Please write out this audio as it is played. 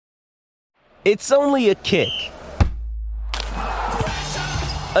It's only a kick,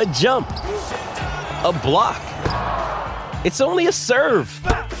 a jump, a block. It's only a serve.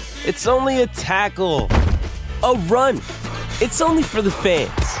 It's only a tackle, a run. It's only for the fans.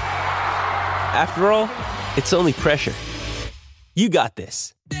 After all, it's only pressure. You got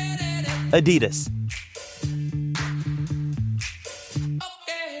this. Adidas.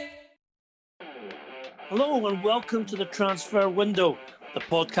 Hello and welcome to the Transfer Window, the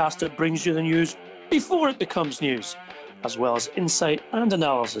podcast that brings you the news before it becomes news, as well as insight and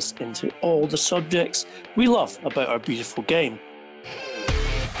analysis into all the subjects we love about our beautiful game.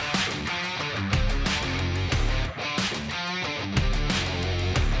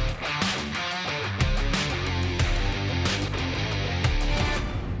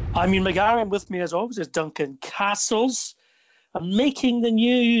 I'm Ian McGarry, and with me as always is Duncan Castles. And making the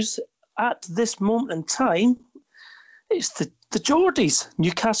news at this moment in time, it's the Geordies,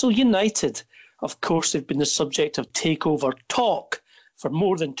 Newcastle United. Of course, they've been the subject of takeover talk for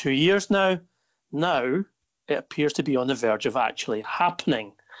more than 2 years now. Now, it appears to be on the verge of actually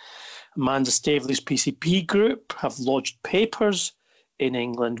happening. Amanda Staveley's PCP group have lodged papers in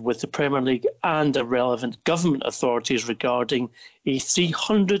England with the Premier League and the relevant government authorities regarding a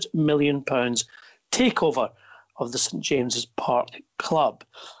 £300 million takeover of the St James's Park club.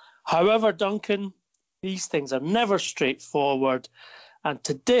 However, Duncan, these things are never straightforward, and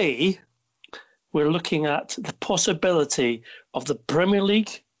today we're looking at the possibility of the Premier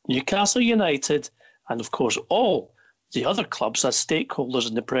League, Newcastle United, and of course all the other clubs as stakeholders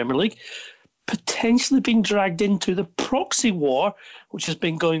in the Premier League potentially being dragged into the proxy war which has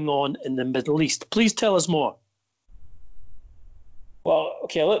been going on in the Middle East. Please tell us more. Well,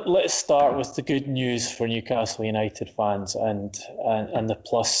 okay, let's start with the good news for Newcastle United fans and the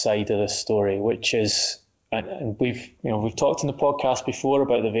plus side of this story, which is, and we've talked in the podcast before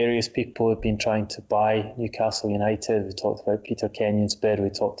about the various people who've been trying to buy Newcastle United. We talked about Peter Kenyon's bid.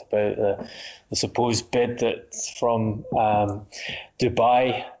 We talked about the supposed bid that's from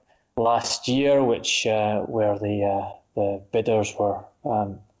Dubai last year, which where the bidders were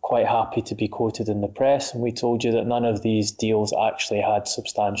quite happy to be quoted in the press, and we told you that none of these deals actually had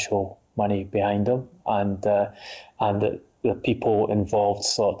substantial money behind them, and that the people involved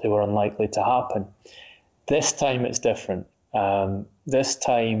thought they were unlikely to happen. This time it's different. This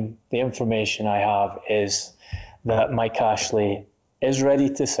time the information I have is that Mike Ashley is ready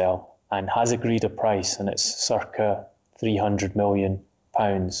to sell and has agreed a price, and it's circa £300 million,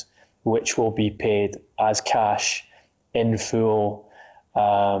 which will be paid as cash in full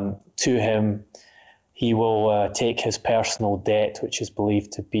to him. He will take his personal debt, which is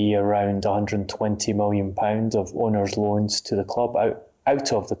believed to be around £120 million of owners' loans to the club,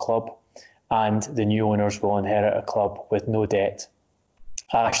 out of the club, and the new owners will inherit a club with no debt,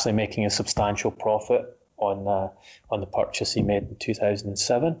 actually making a substantial profit on the purchase he made in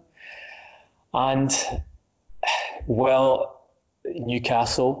 2007. And, well,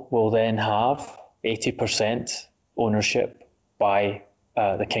 Newcastle will then have 80% ownership by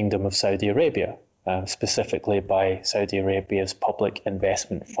the Kingdom of Saudi Arabia, specifically by Saudi Arabia's Public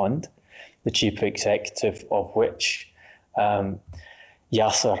Investment Fund, the chief executive of which,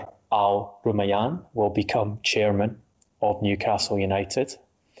 Yasser Al Rumayyan, will become chairman of Newcastle United.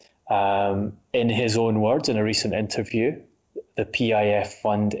 In his own words, in a recent interview, the PIF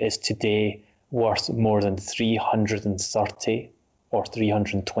fund is today worth more than $330 or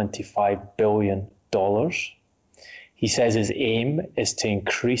 $325 billion. He says his aim is to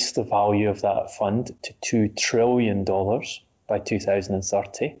increase the value of that fund to $2 trillion by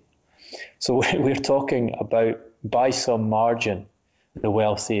 2030. So we're talking about, by some margin, the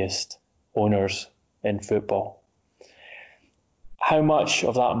wealthiest owners in football. How much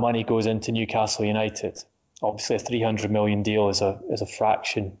of that money goes into Newcastle United? Obviously, a $300 million deal is a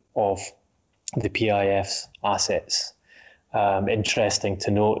fraction of the PIF's assets. Interesting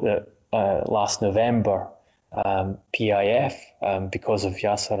to note that last November, PIF, because of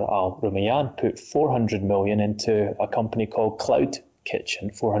Yasser Al Rumayyan, put $400 million into a company called Cloud Kitchen,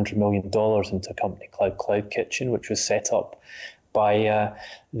 $400 million into a company called Cloud Kitchen, which was set up by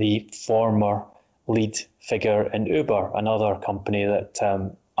the former lead figure in Uber, another company that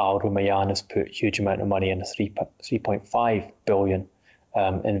Al Rumayyan has put a huge amount of money in, a $3.5 billion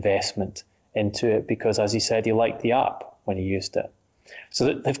investment into it, because, as he said, he liked the app when he used it. So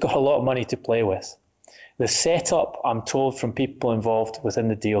they've got a lot of money to play with. The setup, I'm told from people involved within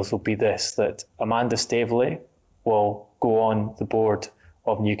the deals, will be this, that Amanda Staveley will go on the board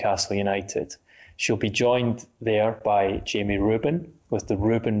of Newcastle United. She'll be joined there by Jamie Rubin, with the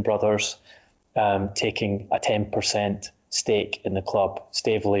Rubin brothers taking a 10% stake in the club.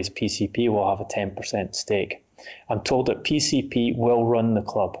 Staveley's PCP will have a 10% stake. I'm told that PCP will run the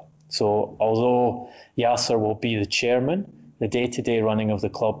club. So although Yasser will be the chairman, the day-to-day running of the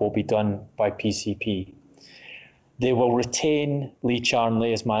club will be done by PCP. They will retain Lee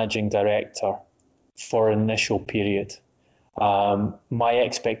Charnley as managing director for an initial period. My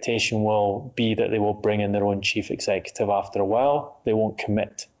expectation will be that they will bring in their own chief executive after a while. They won't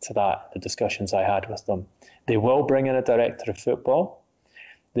commit to that, the discussions I had with them. They will bring in a director of football.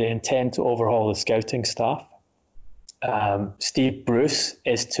 They intend to overhaul the scouting staff. Steve Bruce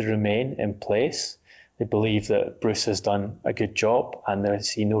is to remain in place. They believe that Bruce has done a good job and they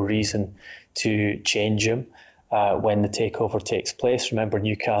see no reason to change him when the takeover takes place. Remember,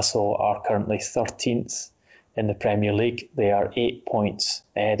 Newcastle are currently 13th in the Premier League. They are 8 points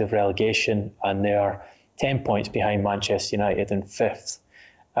ahead of relegation and they are 10 points behind Manchester United in 5th.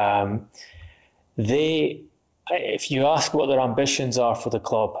 If you ask what their ambitions are for the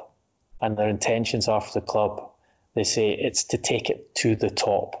club and their intentions are for the club, they say it's to take it to the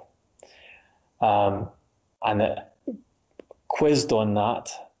top. Quizzed on that,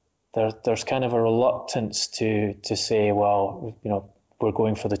 there's kind of a reluctance to say, well, we're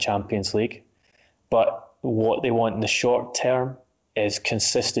going for the Champions League. But what they want in the short term is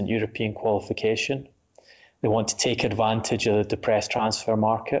consistent European qualification. They want to take advantage of the depressed transfer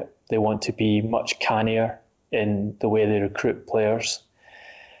market. They want to be much cannier in the way they recruit players.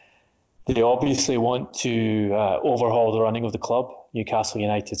 They obviously want to overhaul the running of the club. Newcastle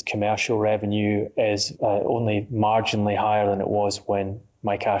United's commercial revenue is only marginally higher than it was when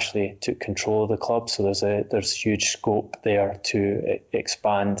Mike Ashley took control of the club. So there's huge scope there to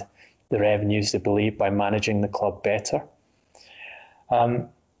expand the revenues, they believe, by managing the club better.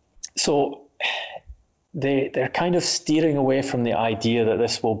 So they're kind of steering away from the idea that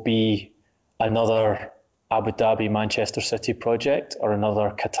this will be another Abu Dhabi Manchester City project or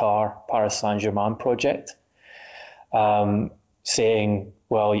another Qatar Paris Saint-Germain project, saying,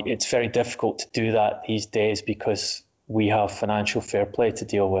 well, it's very difficult to do that these days because we have financial fair play to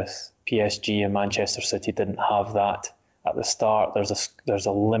deal with. PSG and Manchester City didn't have that at the start. There's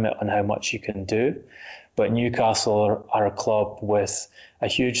a limit on how much you can do. But Newcastle are a club with a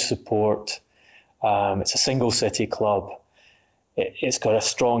huge support. It's a single city club. It's got a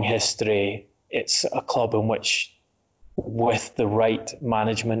strong history. It's a club in which, with the right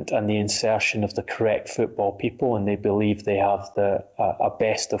management and the insertion of the correct football people, and they believe they have a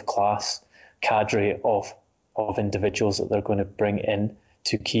best of class cadre of individuals that they're going to bring in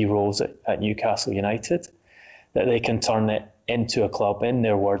to key roles at Newcastle United, that they can turn it into a club, in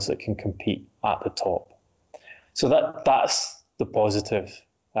their words, that can compete at the top. So that's the positive.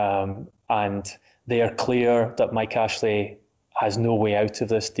 And they are clear that Mike Ashley has no way out of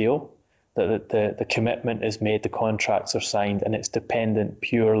this deal, that the commitment is made, the contracts are signed, and it's dependent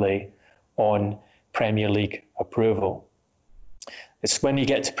purely on Premier League approval. It's when you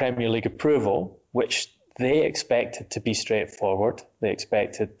get to Premier League approval, which they expected to be straightforward. They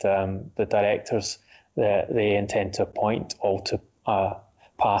expected the directors that they intend to appoint all to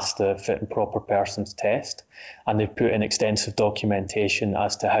pass the fit and proper persons test, and they've put in extensive documentation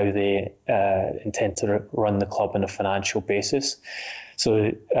as to how they intend to run the club on a financial basis.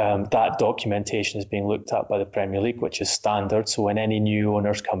 So that documentation is being looked at by the Premier League, which is standard. So when any new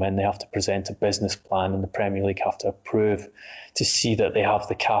owners come in, they have to present a business plan, and the Premier League have to approve to see that they have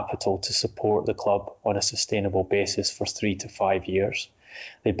the capital to support the club on a sustainable basis for 3 to 5 years.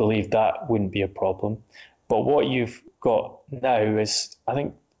 They believe that wouldn't be a problem. But what you've got now is, I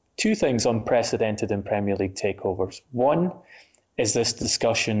think, two things unprecedented in Premier League takeovers. One is this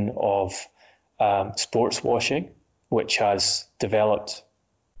discussion of sports washing, which has developed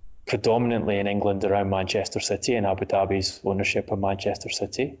predominantly in England around Manchester City and Abu Dhabi's ownership of Manchester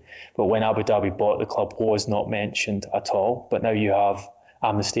City. But when Abu Dhabi bought the club, was not mentioned at all. But now you have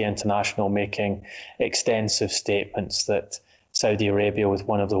Amnesty International making extensive statements that Saudi Arabia, with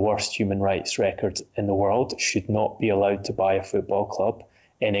one of the worst human rights records in the world, should not be allowed to buy a football club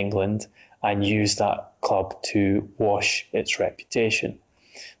in England and use that club to wash its reputation.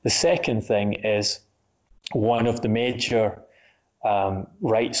 The second thing is, one of the major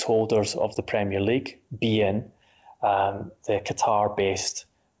rights holders of the Premier League, beIN, the Qatar-based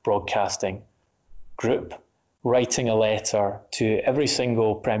broadcasting group, writing a letter to every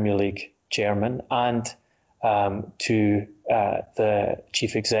single Premier League chairman and to the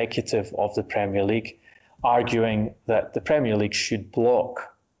chief executive of the Premier League, arguing that the Premier League should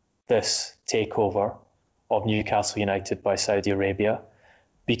block this takeover of Newcastle United by Saudi Arabia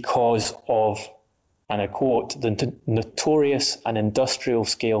because of, and I quote, the notorious and industrial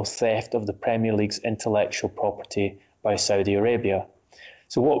scale theft of the Premier League's intellectual property by Saudi Arabia.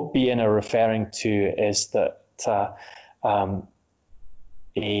 So what beIN are referring to is that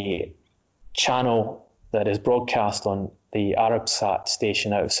a channel that is broadcast on the Arabsat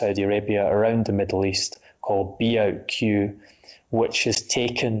station out of Saudi Arabia around the Middle East called BOUTQ, which has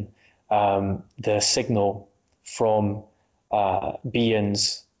taken the signal from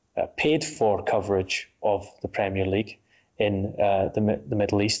beIN's paid for coverage of the Premier League in the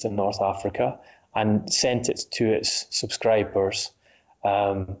Middle East and North Africa and sent it to its subscribers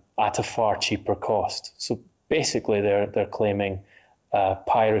at a far cheaper cost. So basically they're claiming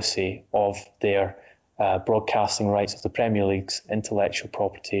piracy of their broadcasting rights of the Premier League's intellectual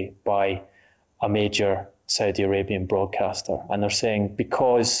property by a major Saudi Arabian broadcaster. And they're saying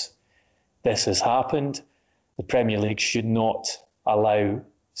because this has happened, the Premier League should not allow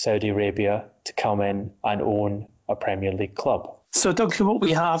Saudi Arabia to come in and own a Premier League club. So, Duncan, what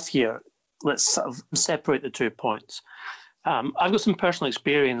we have here, let's sort of separate the 2 points. I've got some personal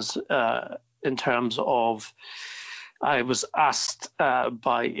experience in terms of I was asked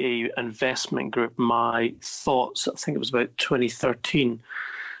by an investment group my thoughts, I think it was about 2013,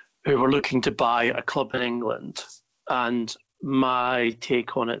 who were looking to buy a club in England. And my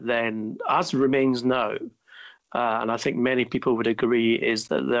take on it then, as remains now, and I think many people would agree, is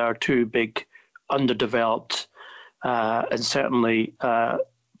that there are two big underdeveloped and certainly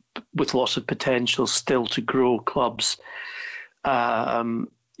with lots of potential still to grow clubs.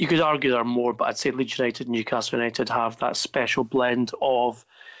 You could argue there are more, but I'd say Leeds United and Newcastle United have that special blend of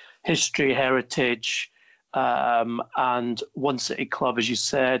history, heritage, and one city club, as you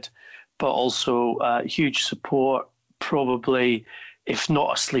said, but also huge support, probably, if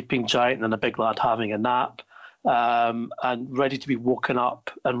not a sleeping giant, then a big lad having a nap, and ready to be woken up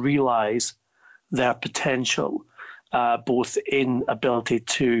and realise their potential, both in ability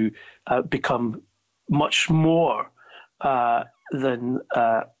to become much more than,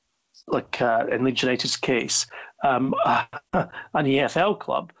 in Leeds United's case, an EFL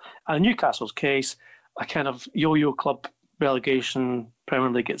club, and in Newcastle's case, a kind of yo-yo club, relegation, Premier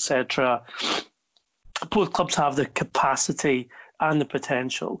League, etc. Both clubs have the capacity and the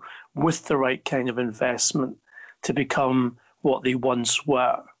potential, with the right kind of investment, to become what they once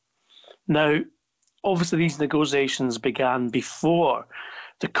were. Now, obviously, these negotiations began before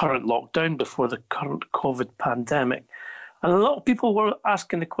the current lockdown, before the current COVID pandemic. And a lot of people were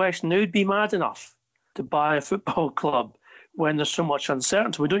asking the question, who would be mad enough to buy a football club when there's so much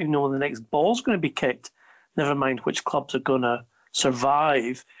uncertainty? We don't even know when the next ball's going to be kicked, never mind which clubs are going to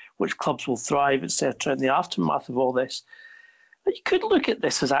survive, which clubs will thrive, etc., in the aftermath of all this. But you could look at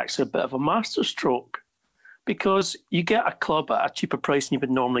this as actually a bit of a masterstroke, because you get a club at a cheaper price than you would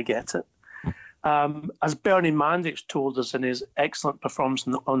normally get it. As Bernie Mandich told us in his excellent performance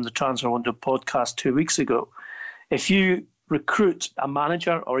on the Transfer Window podcast 2 weeks ago, if you recruit a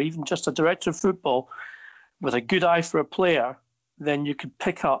manager or even just a director of football with a good eye for a player, then you could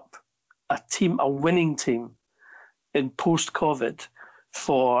pick up a winning team in post-COVID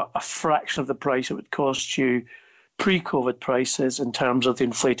for a fraction of the price it would cost you pre-COVID prices in terms of the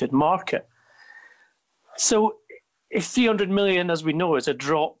inflated market. So if 300 million, as we know, is a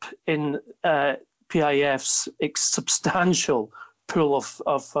drop in PIF's substantial pool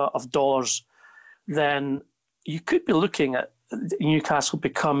of dollars, then you could be looking at Newcastle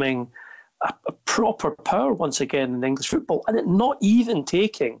becoming a proper power once again in English football, and it not even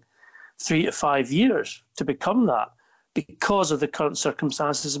taking 3 to 5 years to become that, because of the current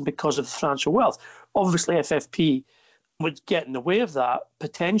circumstances and because of the financial wealth. Obviously, FFP would get in the way of that,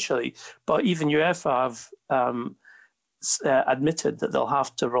 potentially, but even UEFA have admitted that they'll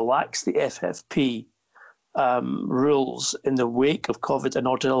have to relax the FFP rules in the wake of COVID in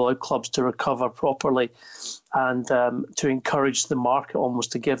order to allow clubs to recover properly and to encourage the market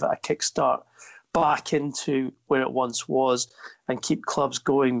almost to give it a kickstart back into where it once was and keep clubs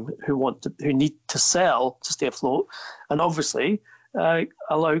going who need to sell to stay afloat, and obviously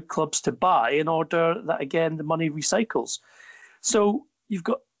allow clubs to buy in order that, again, the money recycles. So you've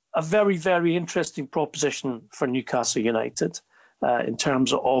got a very, very interesting proposition for Newcastle United in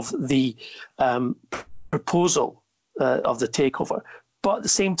terms of the proposal of the takeover. But at the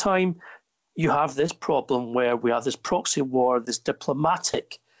same time, you have this problem where we have this proxy war, this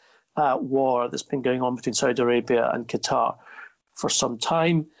diplomatic war that's been going on between Saudi Arabia and Qatar for some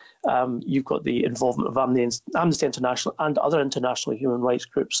time. You've got the involvement of Amnesty International and other international human rights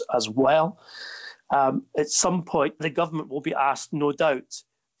groups as well. At some point, the government will be asked, no doubt,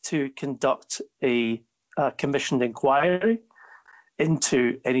 to conduct a commissioned inquiry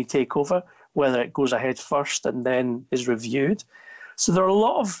into any takeover, whether it goes ahead first and then is reviewed. So there are a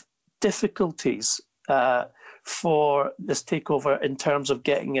lot of difficulties for this takeover in terms of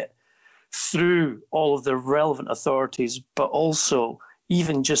getting it through all of the relevant authorities, but also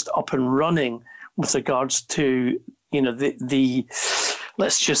even just up and running with regards to, the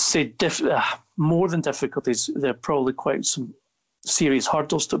let's just say, more than difficulties. There are probably quite some serious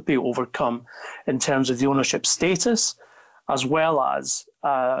hurdles to be overcome in terms of the ownership status, as well as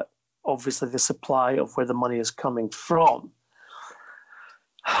obviously the supply of where the money is coming from.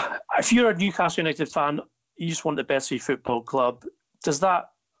 If you're a Newcastle United fan, you just want the best for your football club. Does that,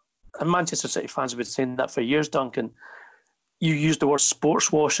 and Manchester City fans have been saying that for years, Duncan, you used the word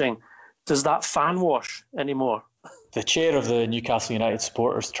sports washing. Does that fan wash anymore? The chair of the Newcastle United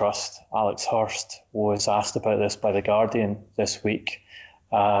Supporters Trust, Alex Hurst, was asked about this by The Guardian this week.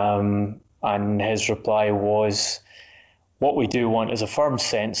 And his reply was, what we do want is a firm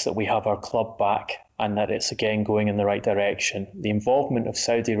sense that we have our club back and that it's again going in the right direction. The involvement of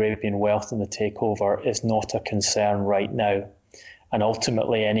Saudi Arabian wealth in the takeover is not a concern right now. And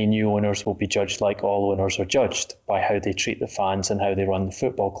ultimately, any new owners will be judged like all owners are judged, by how they treat the fans and how they run the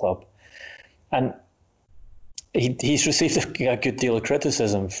football club. And he's received a good deal of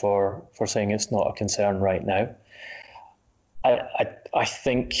criticism for saying it's not a concern right now. I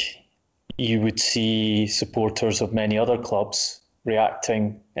think you would see supporters of many other clubs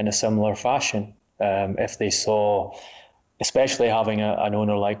reacting in a similar fashion if they saw, especially having an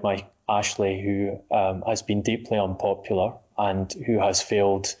owner like Mike Ashley, who has been deeply unpopular and who has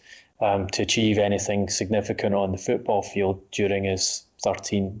failed to achieve anything significant on the football field during his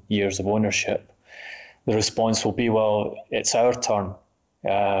 13 years of ownership. The response will be, well, it's our turn.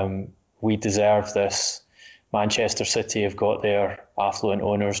 We deserve this. Manchester City have got their affluent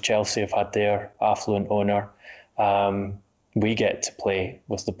owners. Chelsea have had their affluent owner. We get to play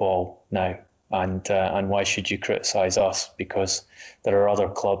with the ball now. And why should you criticise us? Because there are other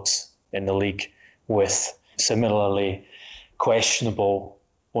clubs in the league with similarly questionable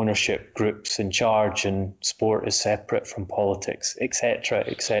ownership groups in charge, and sport is separate from politics, etc.,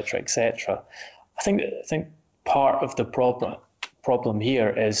 etc., etc. I think part of the problem here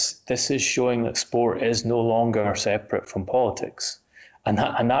is this is showing that sport is no longer separate from politics, and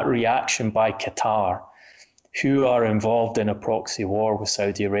that reaction by Qatar, who are involved in a proxy war with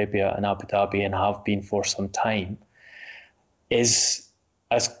Saudi Arabia and Abu Dhabi and have been for some time, is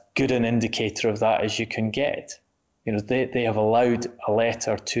as good an indicator of that as you can get. They have allowed a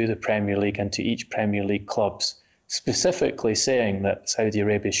letter to the Premier League and to each Premier League clubs specifically saying that Saudi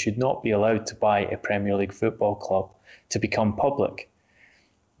Arabia should not be allowed to buy a Premier League football club to become public,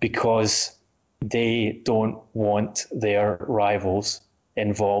 because they don't want their rivals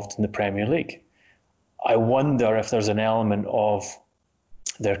involved in the Premier League. I wonder if there's an element of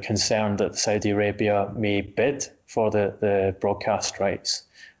their concern that Saudi Arabia may bid for the broadcast rights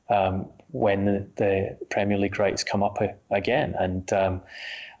when the Premier League rights come up again, and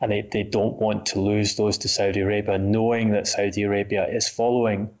they don't want to lose those to Saudi Arabia, knowing that Saudi Arabia is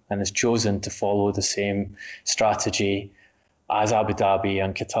following and has chosen to follow the same strategy as Abu Dhabi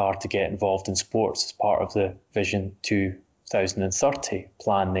and Qatar to get involved in sports as part of the Vision 2030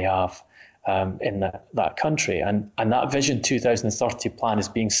 plan they have in that country. And that Vision 2030 plan is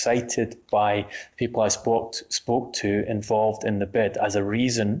being cited by people I spoke to involved in the bid as a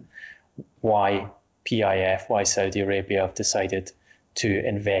reason why PIF, why Saudi Arabia have decided to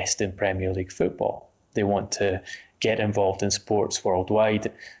invest in Premier League football. They want to get involved in sports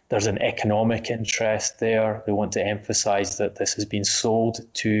worldwide. There's an economic interest there. They want to emphasise that this has been sold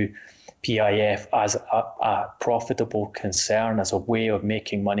to PIF as a profitable concern, as a way of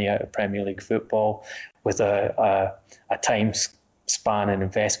making money out of Premier League football, with a time span, an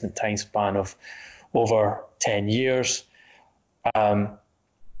investment time span of over 10 years.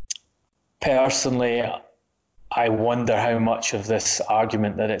 Personally, I wonder how much of this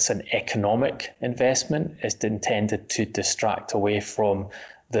argument that it's an economic investment is intended to distract away from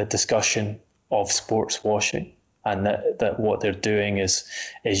the discussion of sports washing, and that what they're doing is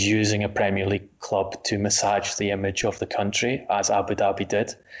using a Premier League club to massage the image of the country, as Abu Dhabi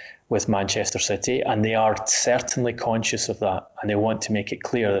did with Manchester City, and they are certainly conscious of that, and they want to make it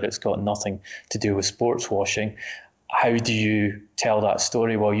clear that it's got nothing to do with sports washing. How do you tell that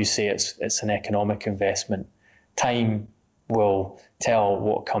story? Well, you say it's an economic investment. Time will tell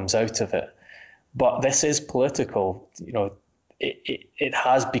what comes out of it. But this is political. It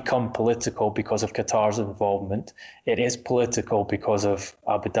has become political because of Qatar's involvement. It is political because of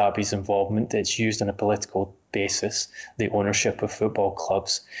Abu Dhabi's involvement. It's used on a political basis, the ownership of football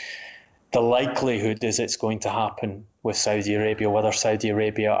clubs. The likelihood is it's going to happen with Saudi Arabia, whether Saudi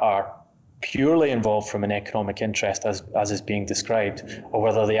Arabia are purely involved from an economic interest as is being described, or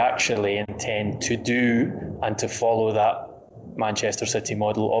whether they actually intend to do and to follow that Manchester City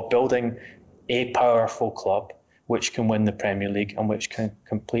model of building a powerful club which can win the Premier League and which can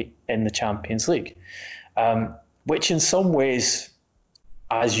compete in the Champions League. Which in some ways,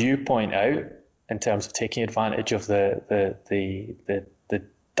 as you point out, in terms of taking advantage of the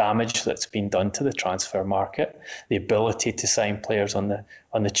damage that's been done to the transfer market, the ability to sign players on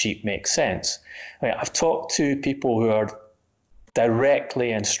the cheap makes sense. I mean, I've talked to people who are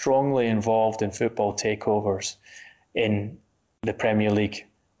directly and strongly involved in football takeovers in the Premier League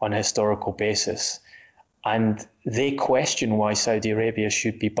on a historical basis, and they question why Saudi Arabia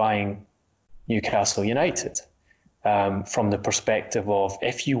should be buying Newcastle United, from the perspective of,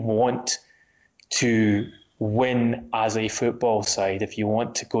 if you want to win as a football side, if you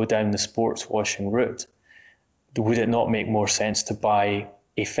want to go down the sports washing route, would it not make more sense to buy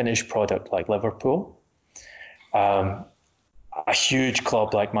a finished product like Liverpool, a huge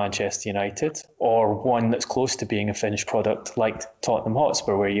club like Manchester United, or one that's close to being a finished product like Tottenham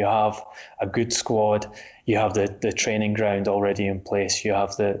Hotspur, where you have a good squad, you have the training ground already in place, you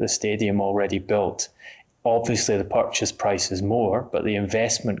have the stadium already built. Obviously, the purchase price is more, but the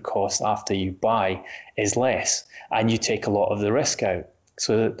investment cost after you buy is less, and you take a lot of the risk out.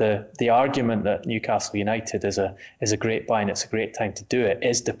 So the argument that Newcastle United is a great buy and it's a great time to do it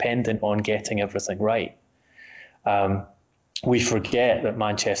is dependent on getting everything right. We forget that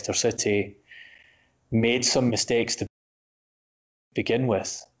Manchester City made some mistakes to begin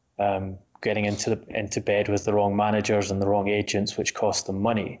with, getting into bed with the wrong managers and the wrong agents, which cost them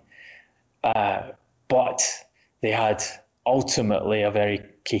money. But they had ultimately a very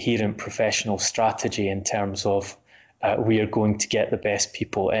coherent professional strategy in terms of we are going to get the best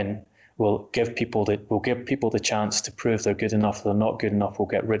people in. We'll give people the chance to prove they're good enough. If they're not good enough, we'll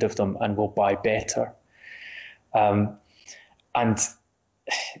get rid of them and we'll buy better. And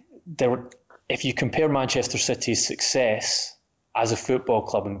if you compare Manchester City's success as a football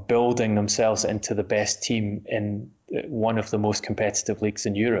club and building themselves into the best team in one of the most competitive leagues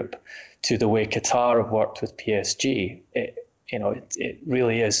in Europe to the way Qatar have worked with PSG, it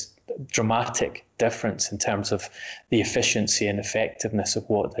really is a dramatic difference in terms of the efficiency and effectiveness of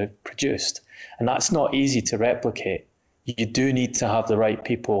what they've produced. And that's not easy to replicate. You do need to have the right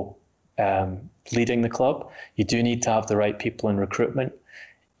people leading the club. You do need to have the right people in recruitment.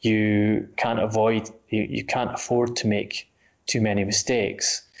 You can't afford to make too many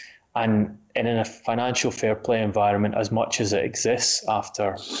mistakes. And in a financial fair play environment, as much as it exists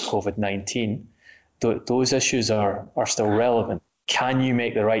after COVID-19, those issues are still relevant. Can you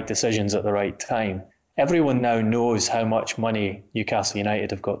make the right decisions at the right time? Everyone now knows how much money Newcastle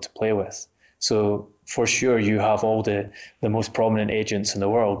United have got to play with. So for sure, you have all the most prominent agents in the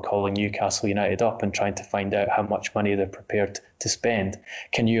world calling Newcastle United up and trying to find out how much money they're prepared to spend.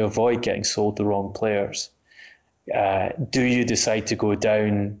 Can you avoid getting sold the wrong players? Do you decide to go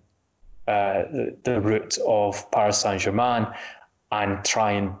down the route of Paris Saint-Germain and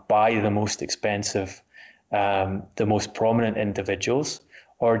try and buy the most expensive, the most prominent individuals?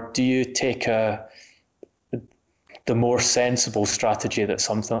 Or do you take the more sensible strategy that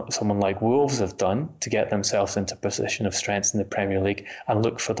someone like Wolves have done to get themselves into a position of strength in the Premier League and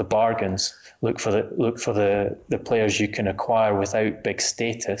look for the bargains, look for the players you can acquire without big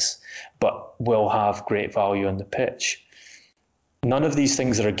status, but will have great value on the pitch? None of these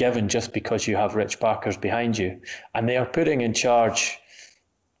things are a given just because you have rich backers behind you, and they are putting in charge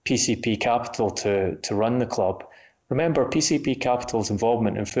PCP Capital to run the club. Remember, PCP Capital's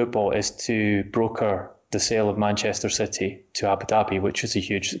involvement in football is to broker the sale of Manchester City to Abu Dhabi, which was a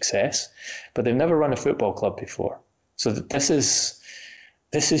huge success, but they've never run a football club before. So this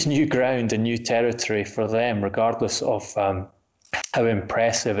is new ground and new territory for them, regardless of how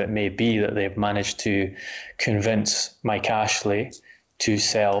impressive it may be that they've managed to convince Mike Ashley to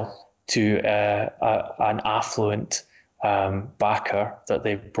sell to an affluent backer that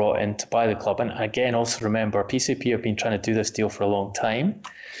they've brought in to buy the club. And again, also remember, PCP have been trying to do this deal for a long time.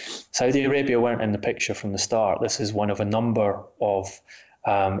 Saudi Arabia weren't in the picture from the start. This is one of a number of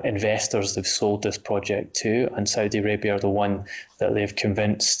investors they've sold this project to, and Saudi Arabia are the one that they've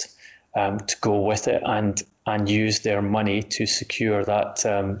convinced to go with it and use their money to secure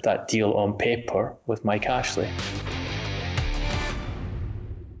that deal on paper with Mike Ashley.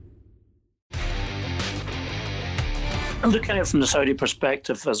 Looking at it from the Saudi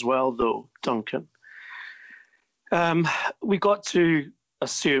perspective as well, though, Duncan, we got to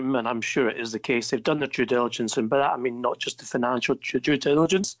assume, and I'm sure it is the case, they've done their due diligence, and by that I mean not just the financial due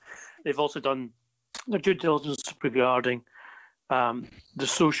diligence, they've also done their due diligence regarding the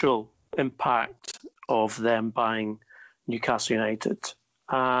social impact of them buying Newcastle United.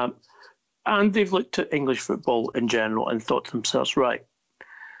 And they've looked at English football in general and thought to themselves, right,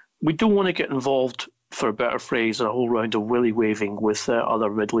 we don't want to get involved, for a better phrase, in a whole round of willy waving with other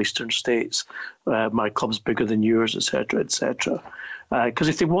Middle Eastern states. My club's bigger than yours, etc., etc. Because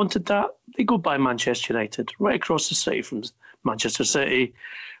if they wanted that, they go buy Manchester United right across the city from Manchester City.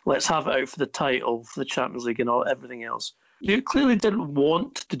 Let's have it out for the title, for the Champions League, and everything else. They clearly didn't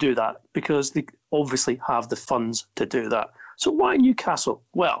want to do that because they obviously have the funds to do that. So why Newcastle?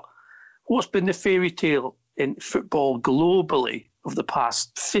 Well, what's been the fairy tale in football globally of the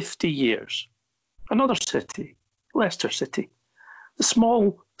past 50 years? Another city, Leicester City. The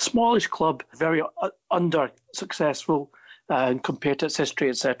smallish club, very under-successful compared to its history,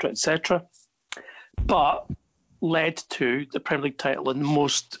 etc., etc., but led to the Premier League title in the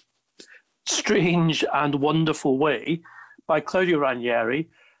most strange and wonderful way by Claudio Ranieri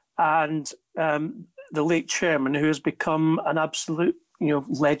and the late chairman, who has become an absolute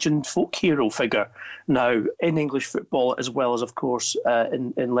legend, folk hero figure now in English football, as well as, of course,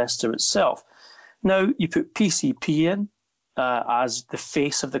 in Leicester itself. Now, you put PCP in as the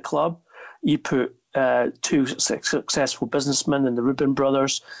face of the club. You put two successful businessmen and the Reuben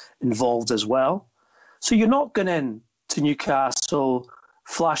brothers involved as well. So you're not going in to Newcastle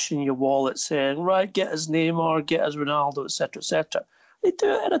flashing your wallet saying, right, get us Neymar, get us Ronaldo, etc., etc. They do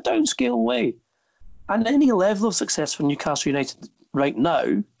it in a downscale way. And any level of success for Newcastle United right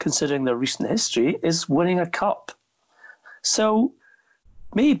now, considering their recent history, is winning a cup. So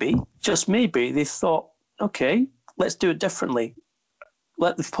maybe, just maybe, they thought, okay, let's do it differently.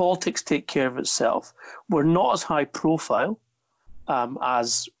 Let the politics take care of itself. We're not as high profile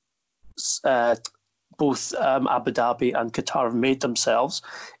as both Abu Dhabi and Qatar have made themselves,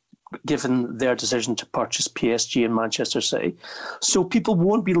 given their decision to purchase PSG and Manchester City. So people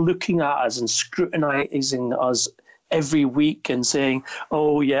won't be looking at us and scrutinising us every week and saying,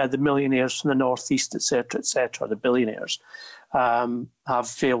 oh, yeah, the millionaires from the Northeast, etc., the billionaires, have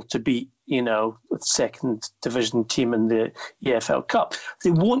failed to beat, the second division team in the EFL Cup. They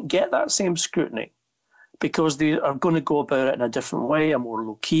won't get that same scrutiny because they are going to go about it in a different way, a more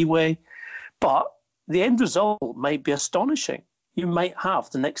low-key way. But the end result might be astonishing. You might have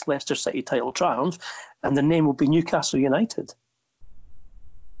the next Leicester City title triumph and the name will be Newcastle United.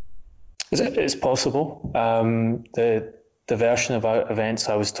 It's possible. The version of events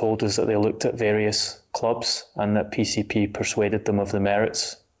I was told is that they looked at various clubs and that PCP persuaded them of the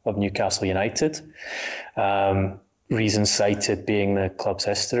merits of Newcastle United. Reasons cited being the club's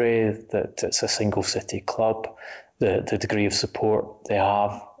history, that it's a single city club, the degree of support they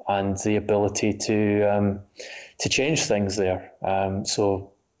have, and the ability to change things there.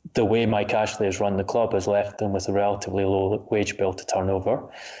 So the way Mike Ashley has run the club has left them with a relatively low wage bill to turnover.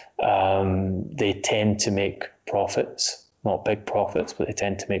 They tend to make profits, not big profits, but they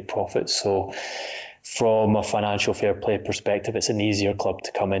tend to make profits. So from a financial fair play perspective, it's an easier club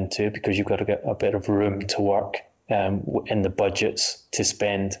to come into because you've got to get a bit of room to work in the budgets to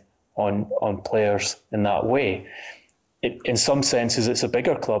spend on players in that way. In some senses, it's a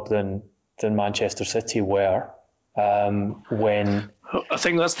bigger club than Manchester City were when. I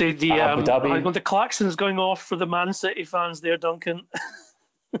think that's the Abu Dhabi. The klaxon's going off for the Man City fans there, Duncan.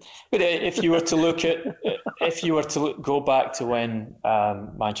 But if you were to go back to when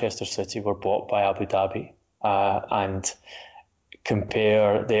Manchester City were bought by Abu Dhabi and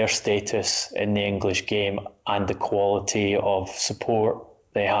compare their status in the English game and the quality of support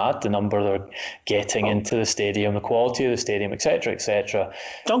they had, the number they're getting into the stadium, the quality of the stadium, etc.,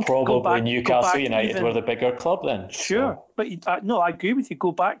 probably Newcastle United were the bigger club then. Sure, so. But no, I agree with you.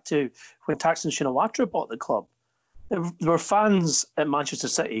 Go back to when Thaksin Shinawatra bought the club. There were fans at Manchester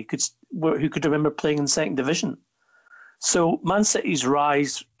City who could remember playing in the second division. So Man City's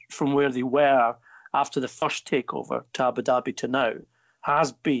rise from where they were after the first takeover to Abu Dhabi to now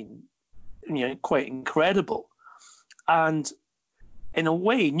has been quite incredible. And in a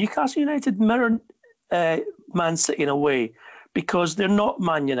way, Newcastle United mirror Man City in a way because they're not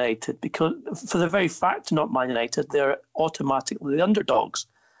Man United. Because for the very fact they're not Man United, they're automatically the underdogs.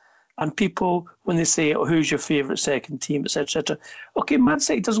 And people, when they say, oh, who's your favourite second team, etc., okay, Man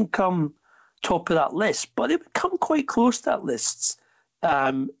City doesn't come top of that list, but they would come quite close to that list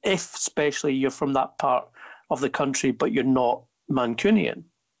if, especially, you're from that part of the country, but you're not Mancunian.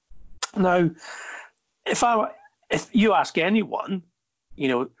 Now, if you ask anyone,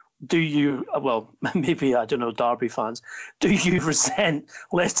 do you, well, maybe, I don't know, Derby fans, do you resent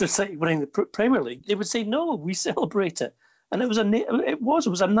Leicester City winning the Premier League? They would say, no, we celebrate it. And it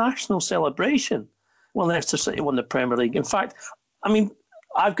was a national celebration when Leicester City won the Premier League. In fact, I mean,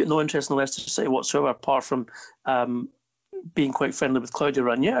 I've got no interest in Leicester City whatsoever, apart from being quite friendly with Claudio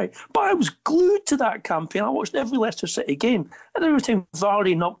Ranieri. But I was glued to that campaign. I watched every Leicester City game, and every time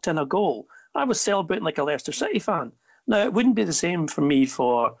Vardy knocked in a goal, I was celebrating like a Leicester City fan. Now, it wouldn't be the same for me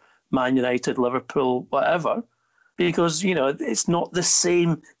for Man United, Liverpool, whatever, because, it's not the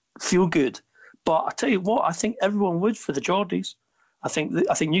same feel good. But I tell you what, I think everyone would for the Geordies. I think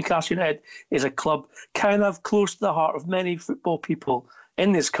Newcastle United is a club kind of close to the heart of many football people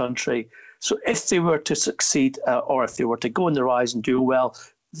in this country. So if they were to succeed or if they were to go on the rise and do well,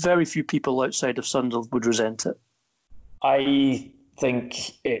 very few people outside of Sunderland would resent it. I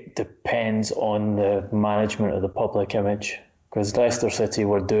think it depends on the management of the public image, because Leicester City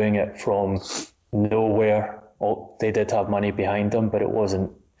were doing it from nowhere. They did have money behind them, but it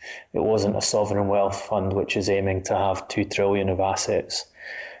wasn't a sovereign wealth fund which is aiming to have 2 trillion of assets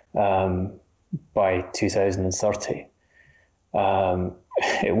by 2030.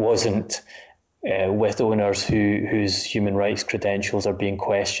 It wasn't with owners whose human rights credentials are being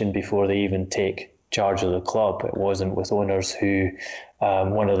questioned before they even take charge of the club. It wasn't with owners who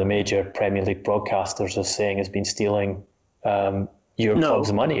one of the major Premier League broadcasters is saying has been stealing your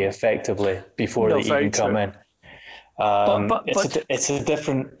club's money effectively before they even come in. It's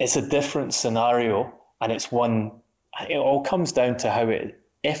a different scenario, and it's one. It all comes down to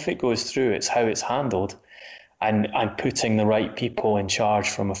if it goes through, it's how it's handled, and putting the right people in charge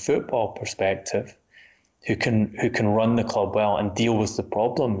from a football perspective, who can run the club well and deal with the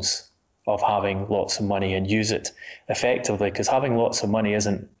problems of having lots of money and use it effectively. Because having lots of money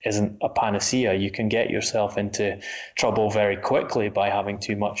isn't a panacea. You can get yourself into trouble very quickly by having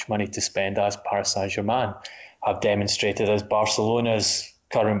too much money to spend, as Paris Saint-Germain have demonstrated, as Barcelona's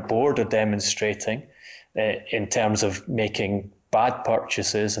current board are demonstrating, in terms of making bad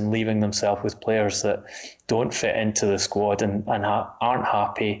purchases and leaving themselves with players that don't fit into the squad and aren't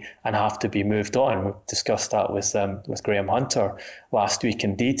happy and have to be moved on. We discussed that with Graham Hunter last week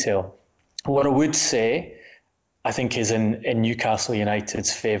in detail. What I would say, I think, is in Newcastle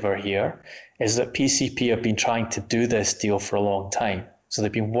United's favour here, is that PCP have been trying to do this deal for a long time. So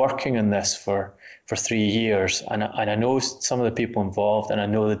they've been working on this for 3 years, and I know some of the people involved, and I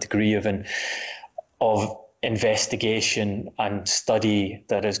know the degree of investigation and study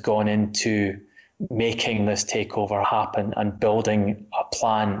that has gone into making this takeover happen and building a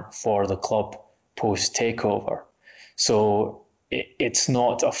plan for the club post takeover. So it's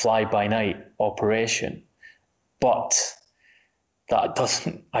not a fly-by-night operation, but that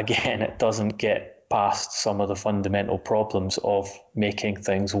doesn't get past some of the fundamental problems of making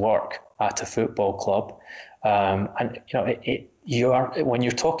things work at a football club. When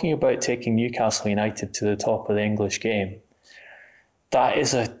you're talking about taking Newcastle United to the top of the English game, that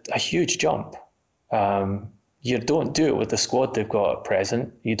is a huge jump. You don't do it with the squad they've got at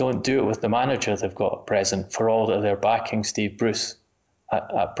present. You don't do it with the manager they've got at present, for all that they're backing Steve Bruce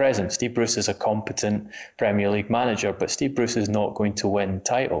at present. Steve Bruce is a competent Premier League manager, but Steve Bruce is not going to win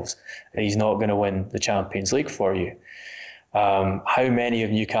titles. He's not going to win the Champions League for you. How many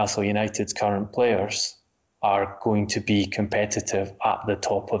of Newcastle United's current players are going to be competitive at the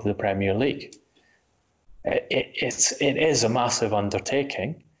top of the Premier League? It is a massive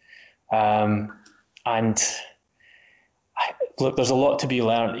undertaking. And look, there's a lot to be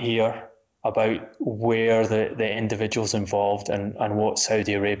learned here about where the individuals involved and what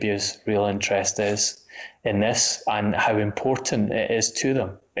Saudi Arabia's real interest is in this, and how important it is to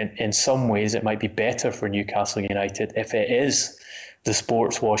them. In some ways, it might be better for Newcastle United if it is the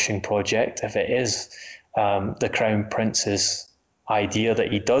sports washing project, if it is the Crown Prince's idea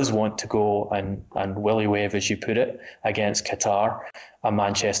that he does want to go and willy wave, as you put it, against Qatar and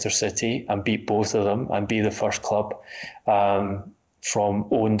Manchester City and beat both of them and be the first club from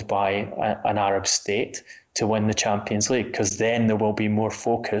owned by an Arab state to win the Champions League, because then there will be more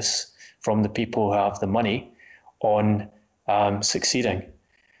focus from the people who have the money on succeeding.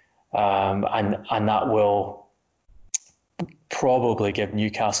 And that will probably give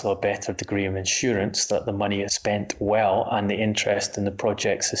Newcastle a better degree of insurance that the money is spent well and the interest in the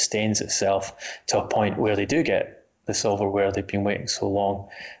project sustains itself to a point where they do get the silverware they've been waiting so long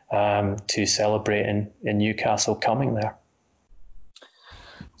to celebrate in Newcastle coming there.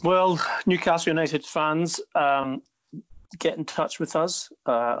 Well, Newcastle United fans, get in touch with us.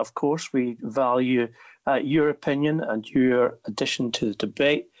 Of course, we value your opinion and your addition to the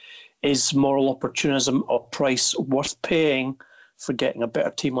debate. Is moral opportunism a price worth paying for getting a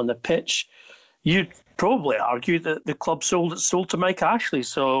better team on the pitch? You'd probably argue that the club sold to Mike Ashley.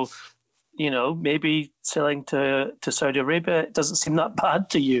 So, maybe selling to Saudi Arabia, it doesn't seem that bad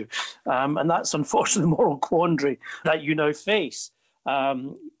to you. And that's unfortunately the moral quandary that you now face.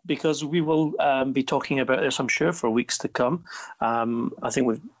 because we will be talking about this, I'm sure, for weeks to come. I think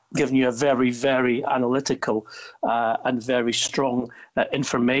we've given you a very, very analytical and very strong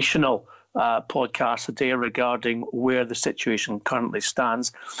informational podcast today regarding where the situation currently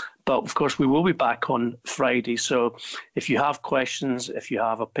stands. But of course, we will be back on Friday. So if you have questions, if you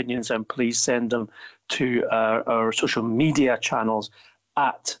have opinions, then please send them to our social media channels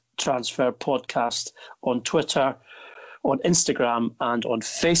at Transfer Podcast on Twitter, on Instagram, and on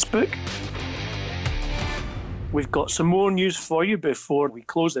Facebook. We've got some more news for you before we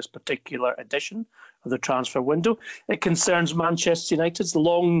close this particular edition of the transfer window. It concerns Manchester United's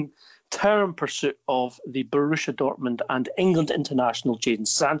long-term pursuit of the Borussia Dortmund and England international Jadon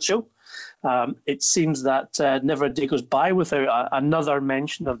Sancho. It seems that never a day goes by without another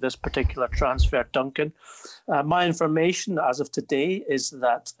mention of this particular transfer, Duncan. My information as of today is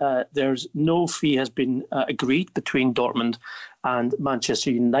that there's no fee has been agreed between Dortmund and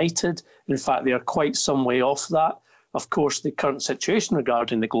Manchester United. In fact, they are quite some way off that. Of course, the current situation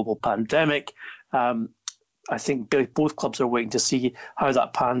regarding the global pandemic, I think both clubs are waiting to see how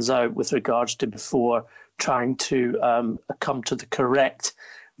that pans out with regards to before trying to come to the correct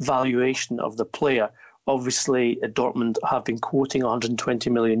valuation of the player. Obviously, Dortmund have been quoting 120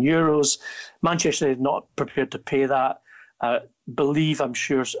 million euros. Manchester is not prepared to pay that. I'm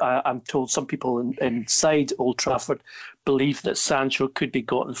told some people inside Old Trafford believe that Sancho could be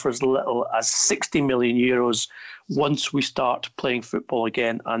gotten for as little as 60 million euros once we start playing football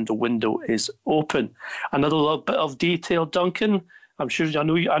again and the window is open. Another little bit of detail, Duncan. I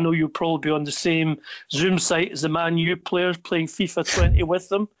know you'll probably be on the same Zoom site as the Man U players playing FIFA 20 with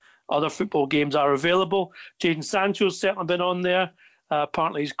them. Other football games are available. Jadon Sancho's certainly been on there.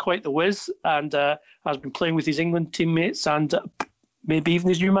 Apparently he's quite the whiz and has been playing with his England teammates and maybe even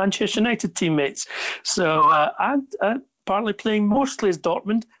his new Manchester United teammates. So and apparently playing mostly as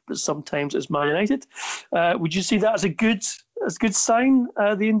Dortmund, but sometimes as Man United. Would you see that as a good sign?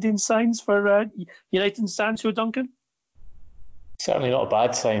 The Indian signs for United and Sancho, Duncan? Certainly not a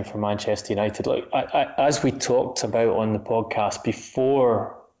bad sign for Manchester United. Look, as we talked about on the podcast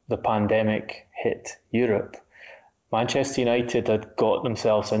before the pandemic hit Europe, Manchester United had got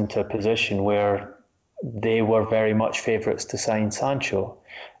themselves into a position where they were very much favourites to sign Sancho.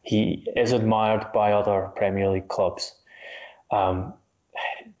 He is admired by other Premier League clubs. I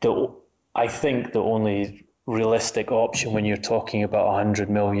think the only realistic option when you're talking about €100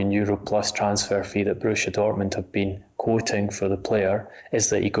 million plus transfer fee that Borussia Dortmund have been quoting for the player is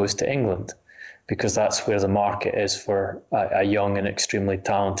that he goes to England, because that's where the market is for a young and extremely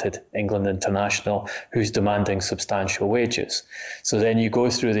talented England international who's demanding substantial wages. So then you go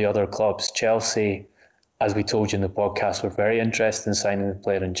through the other clubs. Chelsea, as we told you in the podcast, were very interested in signing the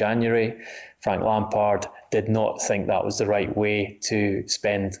player in January. Frank Lampard did not think that was the right way to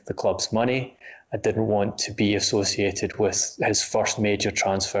spend the club's money. I didn't want to be associated with his first major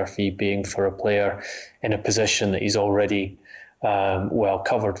transfer fee being for a player in a position that he's already well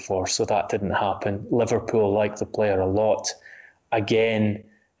covered for. So that didn't happen. Liverpool liked the player a lot. Again,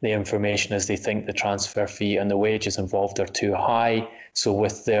 the information is they think the transfer fee and the wages involved are too high. So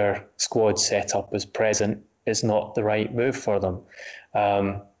with their squad set up as present, it's not the right move for them.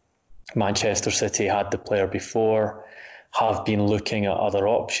 Manchester City had the player before, have been looking at other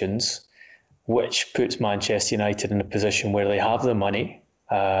options, which puts Manchester United in a position where they have the money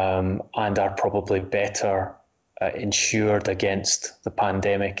and are probably better insured against the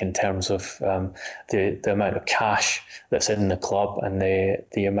pandemic in terms of the amount of cash that's in the club and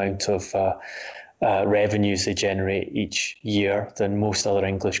the amount of revenues they generate each year than most other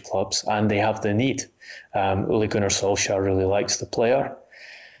English clubs, and they have the need. Ole Gunnar Solskjaer really likes the player.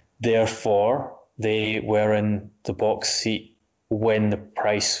 Therefore, they were in the box seat when the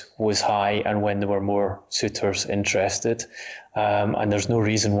price was high and when there were more suitors interested. And there's no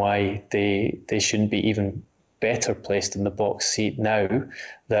reason why they shouldn't be even better placed in the box seat now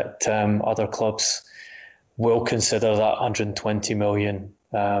that other clubs will consider that 120 million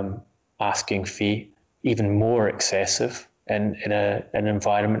asking fee even more excessive in an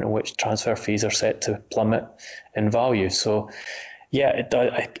environment in which transfer fees are set to plummet in value. So, yeah,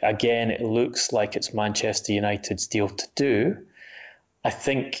 it looks like it's Manchester United's deal to do. I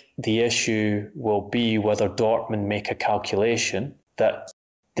think the issue will be whether Dortmund make a calculation that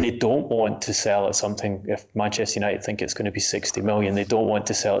they don't want to sell at something. If Manchester United think it's going to be 60 million, they don't want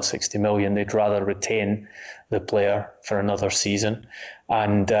to sell at 60 million. They'd rather retain the player for another season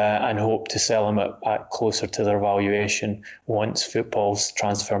and hope to sell him at closer to their valuation once football's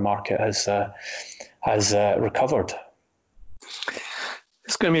transfer market has recovered.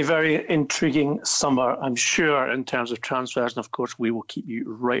 It's going to be a very intriguing summer, I'm sure, in terms of transfers. And, of course, we will keep you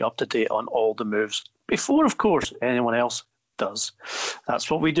right up to date on all the moves before, of course, anyone else does.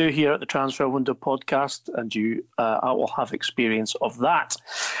 That's what we do here at the Transfer Window podcast, and I will have experience of that.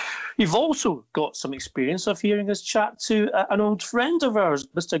 You've also got some experience of hearing us chat to an old friend of ours,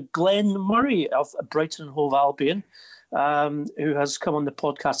 Mr. Glenn Murray of Brighton and Hove Albion, who has come on the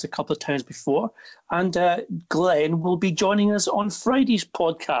podcast a couple of times before. And Glenn will be joining us on Friday's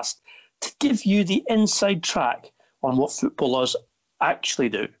podcast to give you the inside track on what footballers actually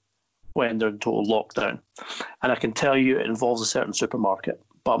do when they're in total lockdown. And I can tell you it involves a certain supermarket,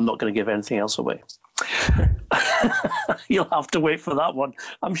 but I'm not going to give anything else away. You'll have to wait for that one.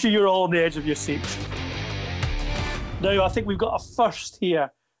 I'm sure you're all on the edge of your seats. Now, I think we've got a first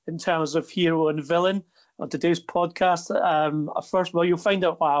here in terms of hero and villain on today's podcast. First, well, you'll find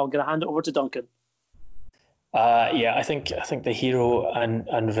out why. I'm going to hand it over to Duncan. I think the hero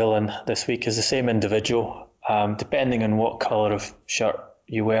and villain this week is the same individual, depending on what colour of shirt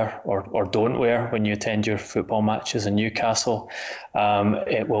you wear or don't wear when you attend your football matches in Newcastle.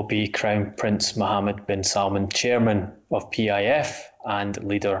 It will be Crown Prince Mohammed bin Salman, chairman of PIF and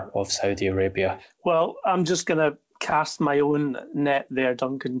leader of Saudi Arabia. Well, I'm just going to cast my own net there,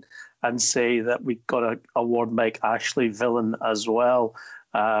 Duncan, and say that we've got to award Mike Ashley villain as well.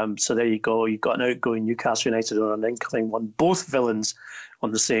 So there you go. You've got an outgoing Newcastle United and an incoming one, both villains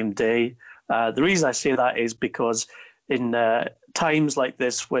on the same day. The reason I say that is because in times like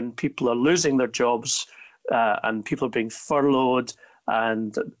this, when people are losing their jobs and people are being furloughed,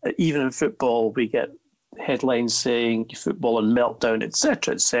 and even in football, we get headlines saying football and meltdown,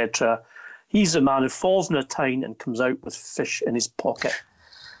 etc., etc. He's a man who falls in a tyne and comes out with fish in his pocket.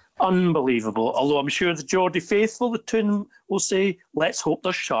 Unbelievable. Although I'm sure the Geordie faithful, the tune, will say, let's hope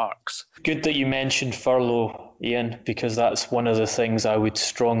there's sharks. Good that you mentioned furlough, Ian, because that's one of the things I would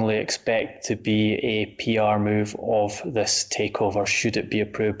strongly expect to be a PR move of this takeover, should it be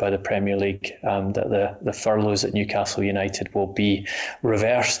approved by the Premier League, that the furloughs at Newcastle United will be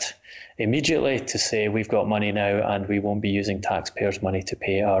reversed immediately to say we've got money now and we won't be using taxpayers' money to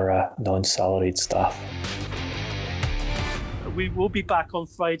pay our non-salaried staff. We will be back on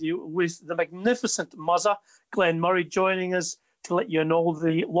Friday with the magnificent Muzza, Glenn Murray, joining us to let you know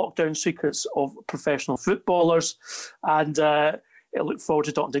the lockdown secrets of professional footballers. And I look forward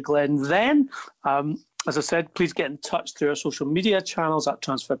to talking to Glenn then. As I said, please get in touch through our social media channels at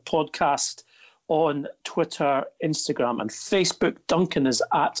Transfer Podcast on Twitter, Instagram and Facebook. Duncan is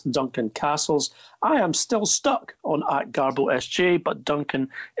at Duncan Castles. I am still stuck on at Garbo SJ, but Duncan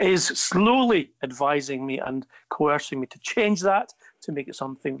is slowly advising me and coercing me to change that to make it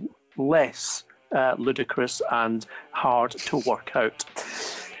something less ludicrous and hard to work out.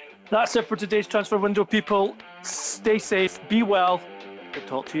 That's it for today's Transfer Window, people. Stay safe, be well. We'll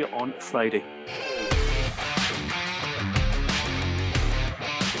talk to you on Friday.